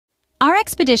Our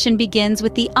expedition begins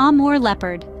with the Amur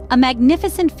Leopard, a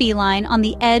magnificent feline on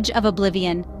the edge of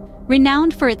oblivion.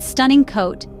 Renowned for its stunning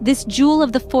coat, this jewel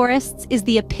of the forests is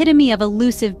the epitome of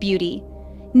elusive beauty.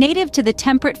 Native to the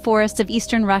temperate forests of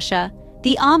eastern Russia,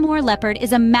 the Amur Leopard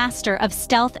is a master of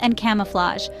stealth and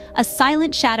camouflage, a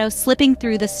silent shadow slipping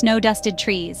through the snow-dusted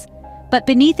trees. But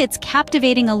beneath its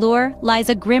captivating allure lies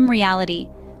a grim reality.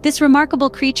 This remarkable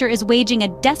creature is waging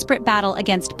a desperate battle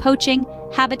against poaching,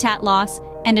 habitat loss,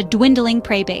 and a dwindling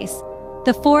prey base.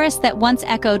 The forest that once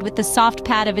echoed with the soft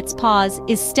pad of its paws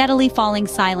is steadily falling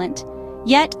silent.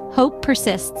 Yet, hope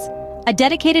persists. A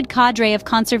dedicated cadre of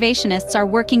conservationists are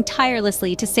working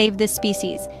tirelessly to save this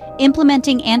species,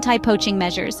 implementing anti-poaching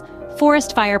measures,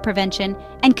 forest fire prevention,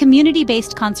 and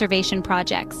community-based conservation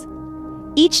projects.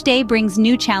 Each day brings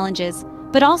new challenges,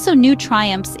 but also new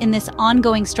triumphs in this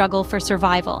ongoing struggle for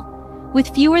survival.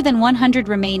 With fewer than 100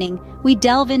 remaining, we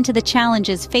delve into the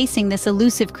challenges facing this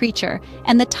elusive creature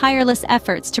and the tireless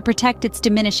efforts to protect its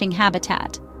diminishing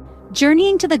habitat.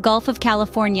 Journeying to the Gulf of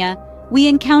California, we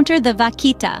encounter the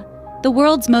vaquita, the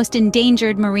world's most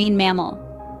endangered marine mammal.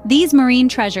 These marine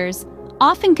treasures,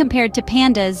 often compared to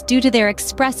pandas due to their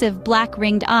expressive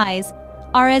black-ringed eyes,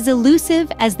 are as elusive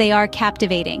as they are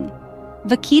captivating.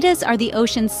 Vaquitas are the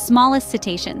ocean's smallest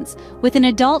cetaceans, with an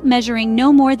adult measuring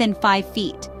no more than 5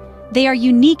 feet. They are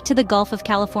unique to the Gulf of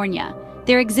California,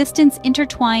 their existence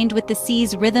intertwined with the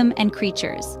sea's rhythm and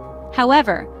creatures.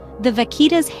 However, the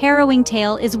vaquita's harrowing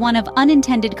tale is one of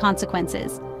unintended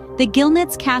consequences. The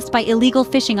gillnets cast by illegal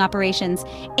fishing operations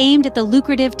aimed at the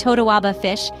lucrative totoaba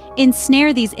fish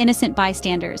ensnare these innocent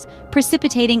bystanders,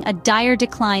 precipitating a dire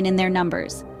decline in their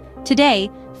numbers. Today,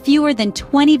 fewer than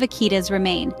 20 vaquitas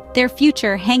remain, their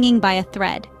future hanging by a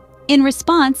thread. In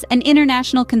response, an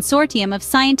international consortium of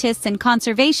scientists and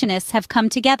conservationists have come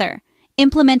together,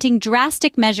 implementing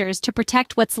drastic measures to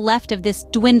protect what's left of this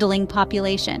dwindling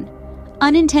population.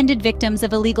 Unintended victims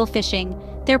of illegal fishing,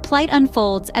 their plight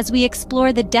unfolds as we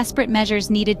explore the desperate measures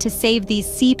needed to save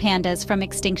these sea pandas from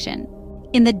extinction.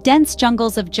 In the dense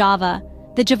jungles of Java,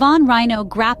 the Javan rhino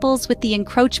grapples with the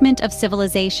encroachment of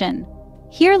civilization.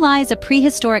 Here lies a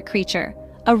prehistoric creature,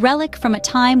 a relic from a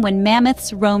time when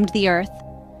mammoths roamed the earth.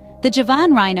 The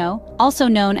Javan rhino, also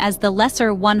known as the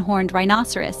lesser one-horned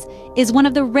rhinoceros, is one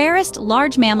of the rarest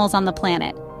large mammals on the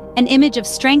planet. An image of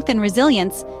strength and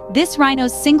resilience, this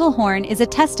rhino's single horn is a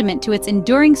testament to its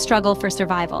enduring struggle for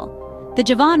survival. The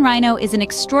Javan rhino is an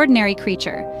extraordinary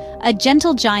creature, a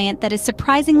gentle giant that is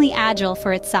surprisingly agile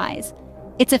for its size.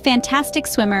 It's a fantastic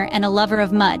swimmer and a lover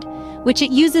of mud, which it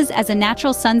uses as a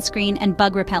natural sunscreen and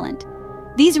bug repellent.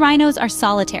 These rhinos are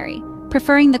solitary,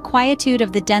 preferring the quietude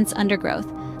of the dense undergrowth,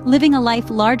 living a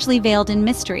life largely veiled in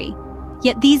mystery.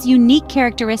 Yet these unique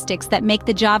characteristics that make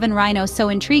the Javan rhino so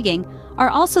intriguing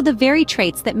are also the very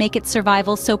traits that make its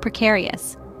survival so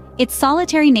precarious. Its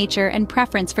solitary nature and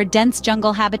preference for dense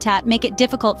jungle habitat make it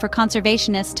difficult for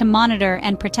conservationists to monitor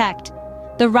and protect.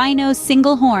 The rhino's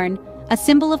single horn, a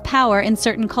symbol of power in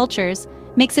certain cultures,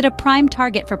 makes it a prime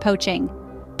target for poaching.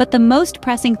 But the most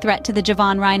pressing threat to the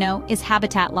Javan rhino is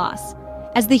habitat loss.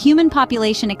 As the human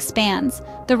population expands,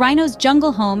 the rhino's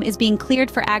jungle home is being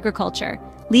cleared for agriculture,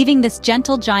 leaving this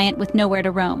gentle giant with nowhere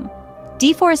to roam.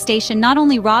 Deforestation not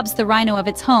only robs the rhino of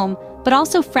its home, but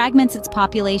also fragments its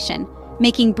population,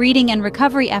 making breeding and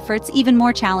recovery efforts even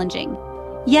more challenging.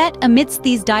 Yet, amidst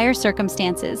these dire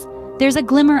circumstances, there's a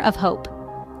glimmer of hope.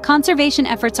 Conservation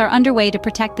efforts are underway to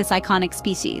protect this iconic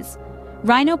species.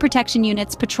 Rhino protection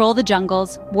units patrol the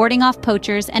jungles, warding off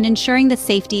poachers and ensuring the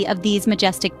safety of these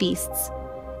majestic beasts.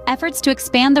 Efforts to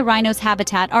expand the rhino's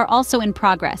habitat are also in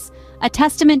progress, a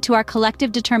testament to our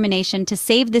collective determination to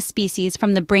save this species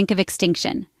from the brink of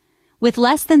extinction. With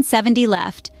less than 70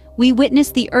 left, we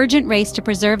witness the urgent race to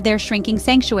preserve their shrinking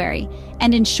sanctuary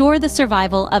and ensure the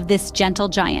survival of this gentle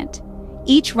giant.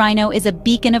 Each rhino is a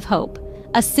beacon of hope,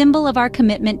 a symbol of our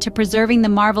commitment to preserving the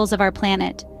marvels of our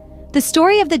planet. The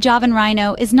story of the Javan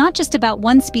rhino is not just about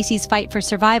one species' fight for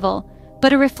survival,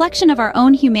 but a reflection of our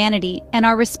own humanity and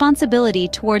our responsibility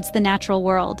towards the natural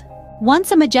world.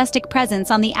 Once a majestic presence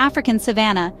on the African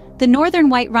savanna, the northern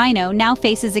white rhino now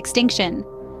faces extinction.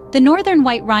 The northern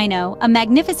white rhino, a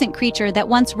magnificent creature that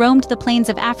once roamed the plains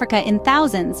of Africa in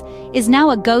thousands, is now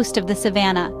a ghost of the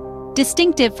savanna.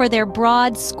 Distinctive for their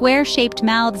broad, square-shaped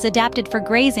mouths adapted for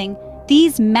grazing,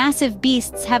 these massive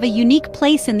beasts have a unique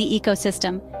place in the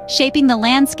ecosystem, shaping the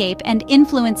landscape and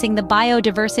influencing the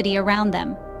biodiversity around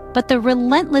them. But the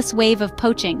relentless wave of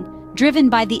poaching, driven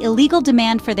by the illegal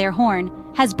demand for their horn,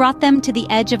 has brought them to the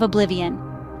edge of oblivion.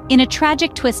 In a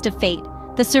tragic twist of fate,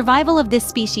 the survival of this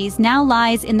species now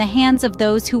lies in the hands of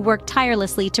those who work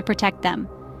tirelessly to protect them.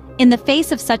 In the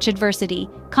face of such adversity,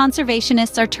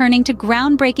 conservationists are turning to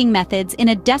groundbreaking methods in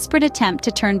a desperate attempt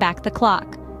to turn back the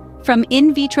clock. From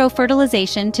in vitro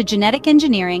fertilization to genetic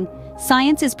engineering,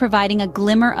 science is providing a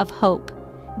glimmer of hope.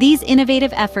 These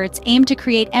innovative efforts aim to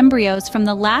create embryos from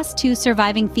the last two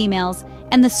surviving females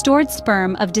and the stored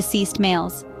sperm of deceased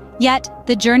males. Yet,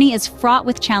 the journey is fraught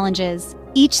with challenges.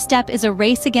 Each step is a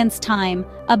race against time,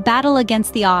 a battle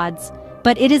against the odds.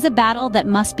 But it is a battle that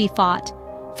must be fought.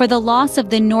 For the loss of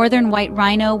the northern white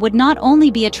rhino would not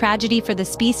only be a tragedy for the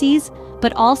species,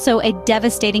 but also a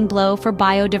devastating blow for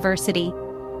biodiversity.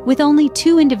 With only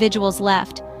 2 individuals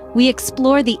left, we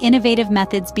explore the innovative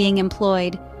methods being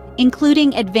employed,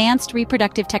 including advanced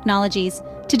reproductive technologies,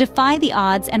 to defy the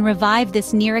odds and revive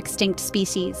this near-extinct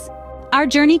species. Our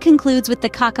journey concludes with the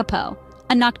Kakapo,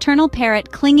 a nocturnal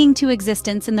parrot clinging to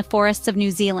existence in the forests of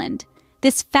New Zealand.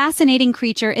 This fascinating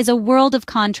creature is a world of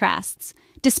contrasts.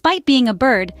 Despite being a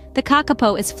bird, the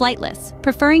Kakapo is flightless,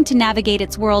 preferring to navigate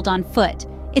its world on foot.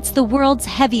 It's the world's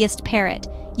heaviest parrot,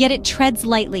 yet it treads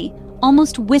lightly,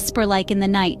 almost whisper-like in the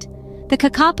night. The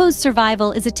Kakapo's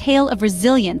survival is a tale of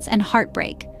resilience and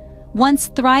heartbreak. Once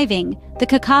thriving, the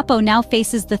Kakapo now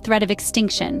faces the threat of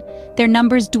extinction, their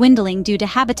numbers dwindling due to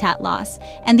habitat loss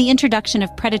and the introduction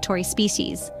of predatory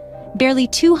species. Barely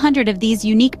 200 of these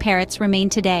unique parrots remain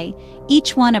today,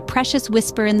 each one a precious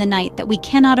whisper in the night that we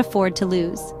cannot afford to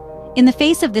lose. In the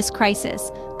face of this crisis,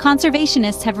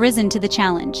 conservationists have risen to the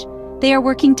challenge. They are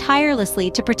working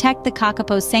tirelessly to protect the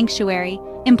Kakapo's sanctuary,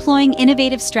 employing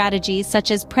innovative strategies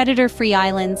such as predator-free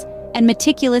islands and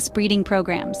meticulous breeding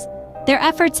programs. Their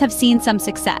efforts have seen some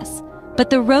success, but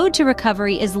the road to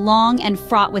recovery is long and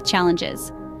fraught with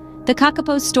challenges. The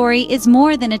Kakapo's story is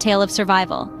more than a tale of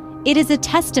survival. It is a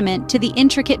testament to the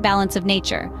intricate balance of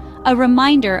nature, a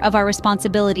reminder of our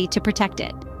responsibility to protect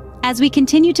it. As we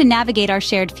continue to navigate our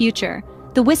shared future,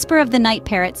 the whisper of the night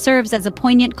parrot serves as a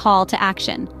poignant call to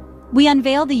action. We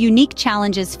unveil the unique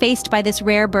challenges faced by this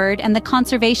rare bird and the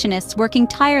conservationists working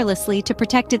tirelessly to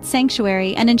protect its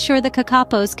sanctuary and ensure the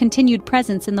Kakapo's continued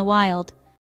presence in the wild.